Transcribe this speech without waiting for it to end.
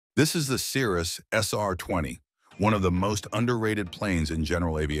This is the Cirrus SR20, one of the most underrated planes in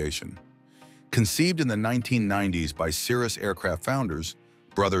general aviation. Conceived in the 1990s by Cirrus Aircraft founders,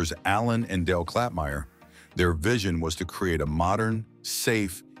 brothers Alan and Dale Klapmeier, their vision was to create a modern,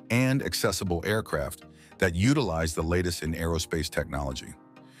 safe, and accessible aircraft that utilized the latest in aerospace technology.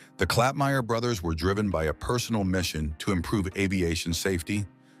 The Klapmeier brothers were driven by a personal mission to improve aviation safety,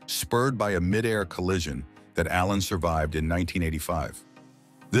 spurred by a mid-air collision that Alan survived in 1985.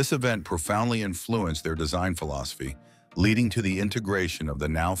 This event profoundly influenced their design philosophy, leading to the integration of the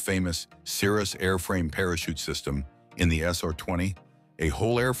now famous Cirrus Airframe Parachute System in the SR20, a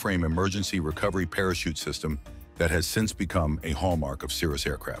whole-airframe emergency recovery parachute system that has since become a hallmark of Cirrus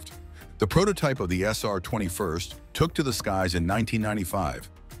Aircraft. The prototype of the SR20 first took to the skies in 1995,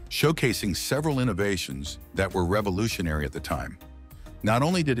 showcasing several innovations that were revolutionary at the time. Not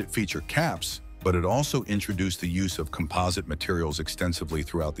only did it feature caps, but it also introduced the use of composite materials extensively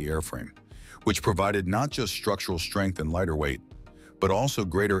throughout the airframe, which provided not just structural strength and lighter weight, but also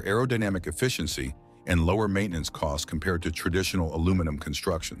greater aerodynamic efficiency and lower maintenance costs compared to traditional aluminum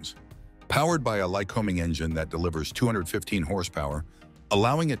constructions. Powered by a Lycoming engine that delivers 215 horsepower,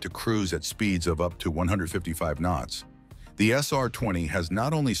 allowing it to cruise at speeds of up to 155 knots, the SR20 has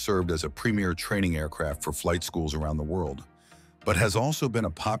not only served as a premier training aircraft for flight schools around the world, but has also been a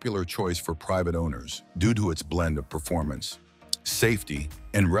popular choice for private owners due to its blend of performance, safety,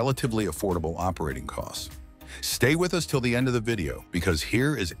 and relatively affordable operating costs. Stay with us till the end of the video because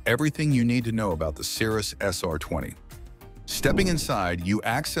here is everything you need to know about the Cirrus SR20. Stepping inside, you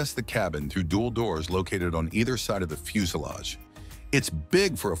access the cabin through dual doors located on either side of the fuselage. It's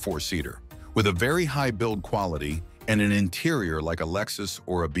big for a four-seater, with a very high build quality and an interior like a Lexus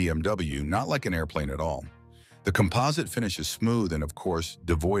or a BMW, not like an airplane at all. The composite finish is smooth and, of course,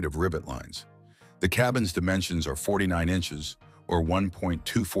 devoid of rivet lines. The cabin's dimensions are 49 inches, or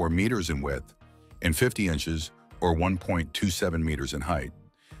 1.24 meters in width, and 50 inches, or 1.27 meters in height.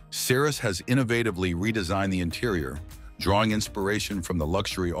 Cirrus has innovatively redesigned the interior, drawing inspiration from the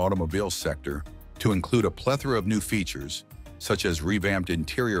luxury automobile sector to include a plethora of new features, such as revamped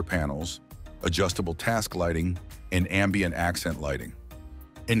interior panels, adjustable task lighting, and ambient accent lighting.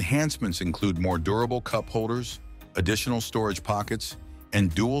 Enhancements include more durable cup holders, additional storage pockets,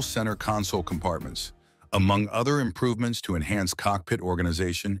 and dual center console compartments, among other improvements to enhance cockpit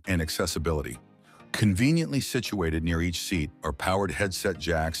organization and accessibility. Conveniently situated near each seat are powered headset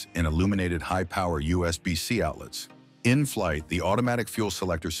jacks and illuminated high-power USB-C outlets. In flight, the automatic fuel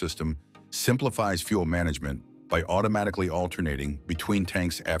selector system simplifies fuel management by automatically alternating between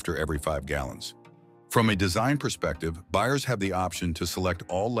tanks after every 5 gallons. From a design perspective, buyers have the option to select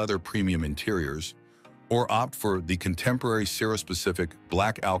all-leather premium interiors or opt for the contemporary Cirrus-specific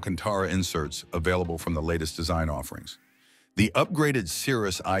black Alcantara inserts available from the latest design offerings. The upgraded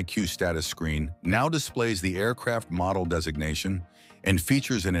Cirrus IQ status screen now displays the aircraft model designation and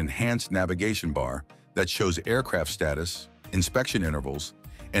features an enhanced navigation bar that shows aircraft status, inspection intervals,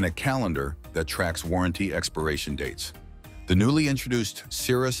 and a calendar that tracks warranty expiration dates. The newly introduced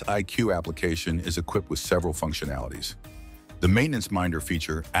Cirrus IQ application is equipped with several functionalities. The Maintenance Minder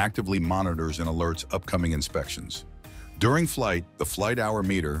feature actively monitors and alerts upcoming inspections. During flight, the flight hour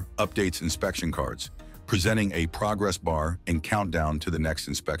meter updates inspection cards, presenting a progress bar and countdown to the next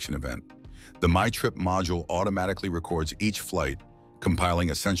inspection event. The MyTrip module automatically records each flight, compiling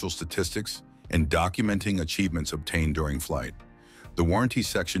essential statistics and documenting achievements obtained during flight. The warranty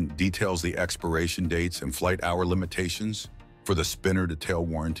section details the expiration dates and flight hour limitations for the spinner-to-tail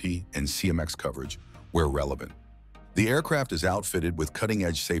warranty and CMX coverage where relevant. The aircraft is outfitted with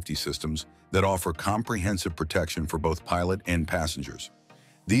cutting-edge safety systems that offer comprehensive protection for both pilot and passengers.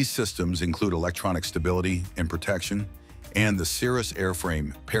 These systems include electronic stability and protection and the Cirrus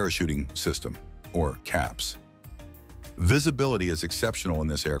Airframe Parachuting System, or CAPS. Visibility is exceptional in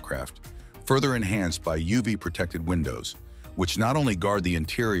this aircraft, further enhanced by UV-protected windows, which not only guard the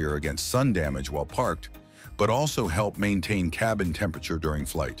interior against sun damage while parked, but also help maintain cabin temperature during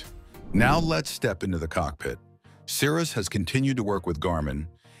flight. Now let's step into the cockpit. Cirrus has continued to work with Garmin,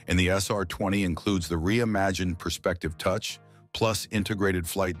 and the SR20 includes the reimagined Perspective Touch plus integrated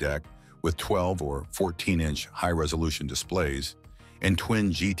flight deck with 12 or 14-inch high-resolution displays and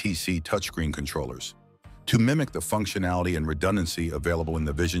twin GTC touchscreen controllers to mimic the functionality and redundancy available in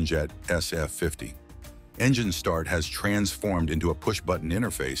the VisionJet SF50. Engine start has transformed into a push-button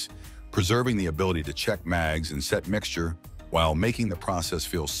interface, preserving the ability to check mags and set mixture while making the process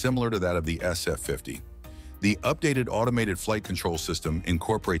feel similar to that of the SF50. The updated automated flight control system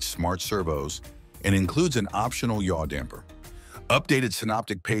incorporates smart servos and includes an optional yaw damper. Updated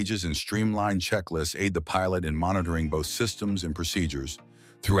synoptic pages and streamlined checklists aid the pilot in monitoring both systems and procedures,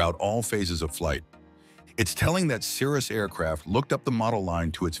 throughout all phases of flight. It's telling that Cirrus Aircraft looked up the model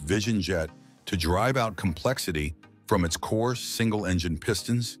line to its Vision jet to drive out complexity from its core single-engine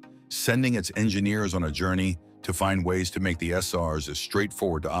pistons, sending its engineers on a journey to find ways to make the SRs as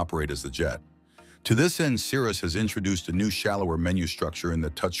straightforward to operate as the jet. To this end, Cirrus has introduced a new shallower menu structure in the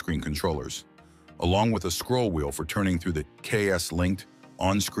touchscreen controllers, along with a scroll wheel for turning through the KS-linked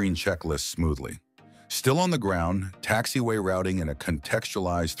on-screen checklist smoothly. Still on the ground, taxiway routing and a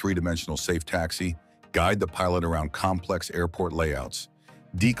contextualized three-dimensional safe taxi guide the pilot around complex airport layouts,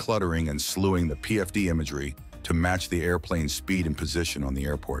 decluttering and slewing the PFD imagery to match the airplane's speed and position on the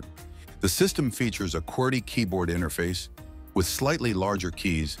airport. The system features a QWERTY keyboard interface with slightly larger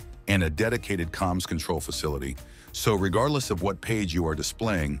keys and a dedicated comms control facility, so regardless of what page you are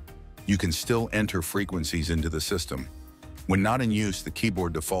displaying, you can still enter frequencies into the system. When not in use, the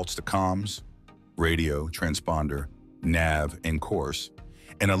keyboard defaults to comms, radio, transponder, nav, and course,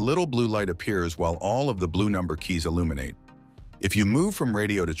 and a little blue light appears while all of the blue number keys illuminate. If you move from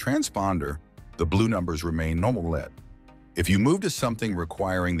radio to transponder, the blue numbers remain normal lit. If you move to something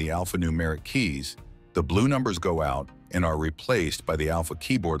requiring the alphanumeric keys, the blue numbers go out and are replaced by the alpha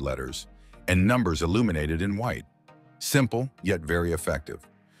keyboard letters and numbers illuminated in white. Simple, yet very effective.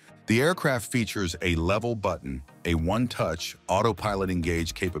 The aircraft features a level button, a one-touch autopilot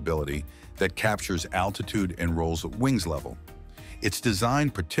engage capability that captures altitude and rolls wings level. It's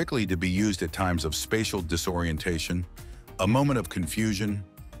designed particularly to be used at times of spatial disorientation, a moment of confusion,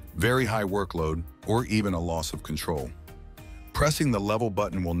 very high workload, or even a loss of control. Pressing the level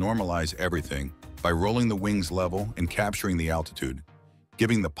button will normalize everything by rolling the wings level and capturing the altitude,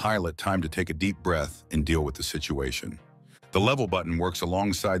 giving the pilot time to take a deep breath and deal with the situation. The level button works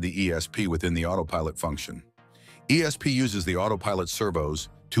alongside the ESP within the autopilot function. ESP uses the autopilot servos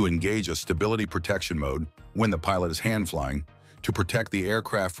to engage a stability protection mode when the pilot is hand flying to protect the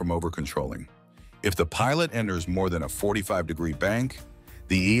aircraft from over-controlling. If the pilot enters more than a 45-degree bank,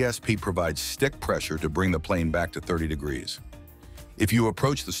 the ESP provides stick pressure to bring the plane back to 30 degrees. If you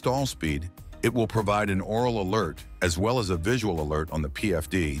approach the stall speed, it will provide an aural alert as well as a visual alert on the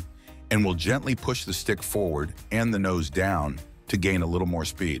PFD and will gently push the stick forward and the nose down to gain a little more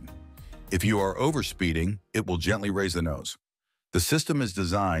speed. If you are overspeeding, it will gently raise the nose. The system is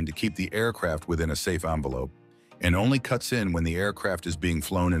designed to keep the aircraft within a safe envelope and only cuts in when the aircraft is being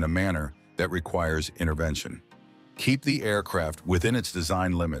flown in a manner that requires intervention. Keep the aircraft within its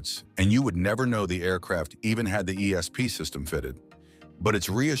design limits, and you would never know the aircraft even had the ESP system fitted. But it's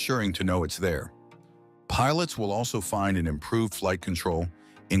reassuring to know it's there. Pilots will also find an improved flight control,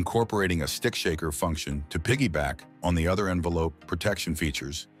 incorporating a stick shaker function to piggyback on the other envelope protection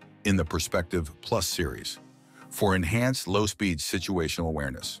features in the Perspective Plus series for enhanced low-speed situational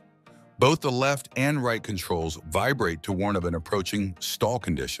awareness. Both the left and right controls vibrate to warn of an approaching stall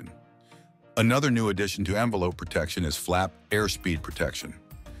condition. Another new addition to envelope protection is flap airspeed protection.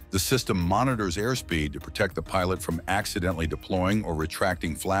 The system monitors airspeed to protect the pilot from accidentally deploying or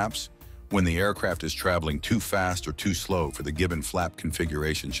retracting flaps when the aircraft is traveling too fast or too slow for the given flap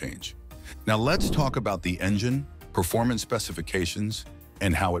configuration change. Now let's talk about the engine, performance specifications,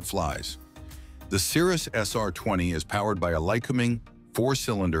 and how it flies. The Cirrus SR20 is powered by a Lycoming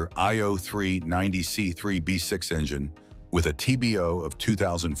 4-cylinder IO390C3 B6 engine with a TBO of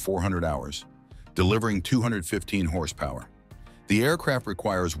 2,400 hours, delivering 215 horsepower. The aircraft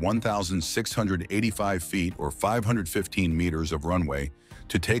requires 1,685 feet or 515 meters of runway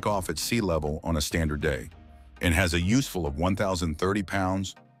to take off at sea level on a standard day, and has a useful of 1,030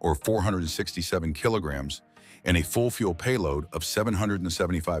 pounds or 467 kilograms and a full fuel payload of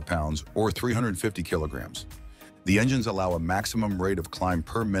 775 pounds or 350 kilograms. The engines allow a maximum rate of climb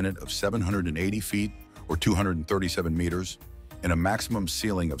per minute of 780 feet or 237 meters and a maximum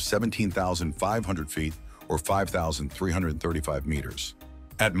ceiling of 17,500 feet or 5,335 meters.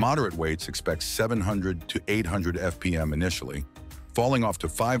 At moderate weights, expect 700 to 800 FPM initially, falling off to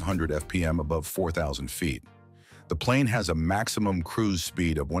 500 FPM above 4,000 feet. The plane has a maximum cruise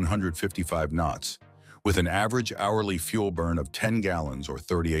speed of 155 knots, with an average hourly fuel burn of 10 gallons or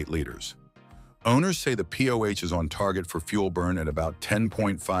 38 liters. Owners say the POH is on target for fuel burn at about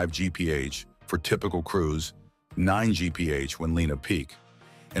 10.5 GPH for typical cruise, 9 GPH when lean of peak.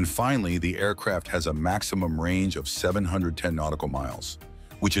 And finally, the aircraft has a maximum range of 710 nautical miles,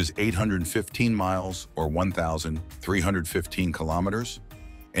 which is 815 miles or 1,315 kilometers,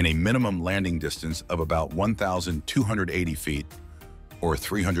 and a minimum landing distance of about 1,280 feet or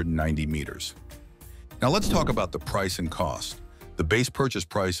 390 meters. Now let's talk about the price and cost. The base purchase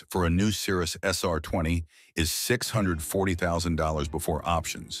price for a new Cirrus SR20 is $640,000 before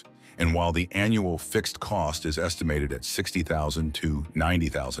options and while the annual fixed cost is estimated at $60,000 to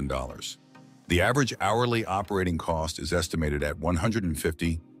 $90,000. The average hourly operating cost is estimated at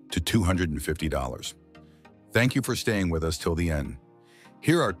 $150 to $250. Thank you for staying with us till the end.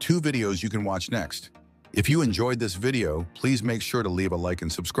 Here are 2 videos you can watch next. If you enjoyed this video, please make sure to leave a like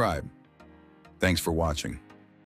and subscribe. Thanks for watching.